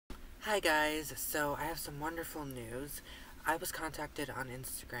Hi guys, so I have some wonderful news. I was contacted on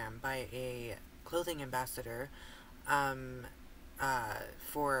Instagram by a clothing ambassador um,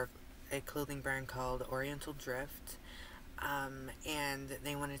 for a clothing brand called Oriental Drift, and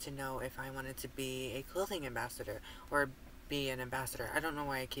they wanted to know if I wanted to be a clothing ambassador or be an ambassador. I don't know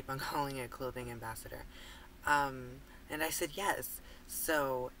why I keep on calling it clothing ambassador. And I said yes.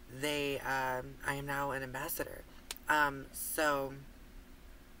 So I am now an ambassador. So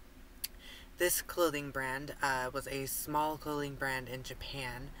this clothing brand was a small clothing brand in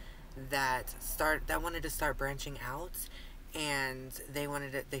Japan that wanted to start branching out, and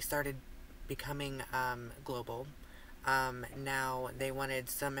they started becoming global. Now they wanted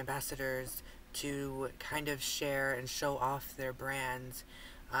some ambassadors to kind of share and show off their brands,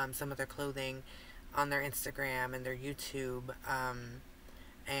 some of their clothing on their Instagram and their YouTube.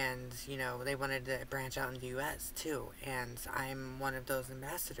 And they wanted to branch out in the U.S. too, and I'm one of those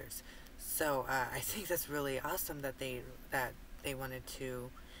ambassadors. So I think that's really awesome that they wanted to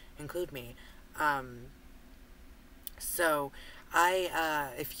include me. Um, so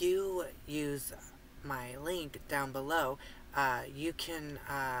if you use my link down below, you can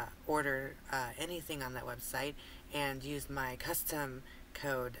order anything on that website and use my custom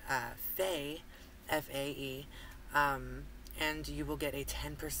code FAE, FAE, and you will get a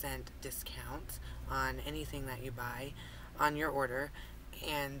 10% discount on anything that you buy on your order.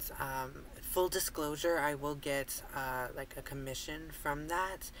 And full disclosure, I will get like a commission from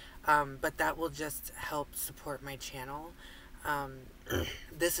that, but that will just help support my channel. Um,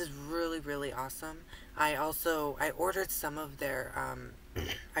 this is really awesome. I ordered some of their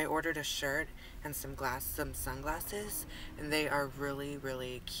I ordered a shirt and some sunglasses, and they are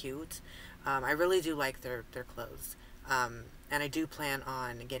really cute. I really do like their clothes, and I do plan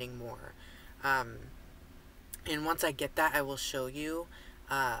on getting more. Um, and once I get that, I will show you.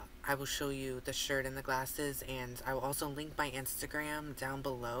 I will show you the shirt and the glasses, and I will also link my Instagram down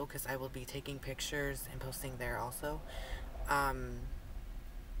below because I will be taking pictures and posting there also. Um,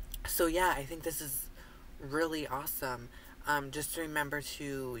 so yeah, I think this is really awesome. Just remember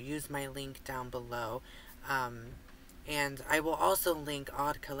to use my link down below. Um, and I will also link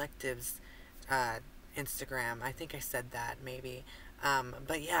Odd Collective's Instagram. I think I said that maybe.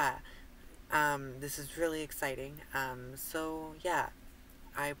 But yeah, this is really exciting. So yeah,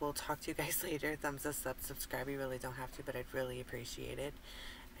 I will talk to you guys later. Thumbs us up, subscribe. You really don't have to, but I'd really appreciate it.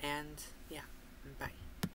 And yeah, bye.